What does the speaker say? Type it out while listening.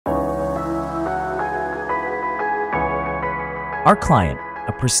Our client,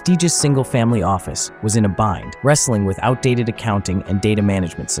 a prestigious single-family office, was in a bind, wrestling with outdated accounting and data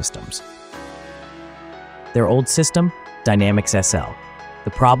management systems. Their old system? Dynamics SL. The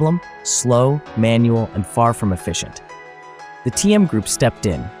problem? Slow, manual, and far from efficient. The TM Group stepped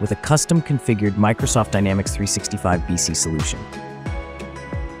in with a custom-configured Microsoft Dynamics 365 BC solution.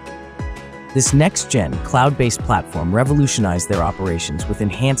 This next-gen, cloud-based platform revolutionized their operations with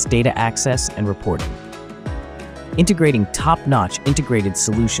enhanced data access and reporting. Integrating top-notch integrated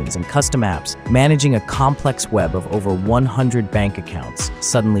solutions and custom apps, managing a complex web of over 100 bank accounts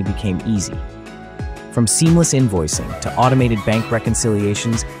suddenly became easy. From seamless invoicing to automated bank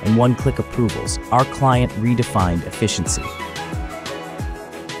reconciliations and one-click approvals, our client redefined efficiency.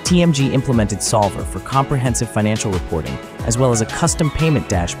 TMG implemented Solver for comprehensive financial reporting, as well as a custom payment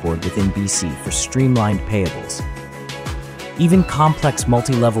dashboard within BC for streamlined payables. Even complex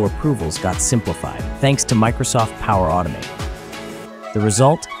multi-level approvals got simplified thanks to Microsoft Power Automate. The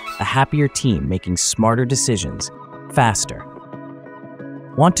result? A happier team making smarter decisions, faster.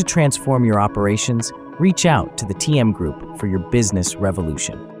 Want to transform your operations? Reach out to the TM Group for your business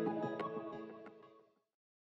revolution.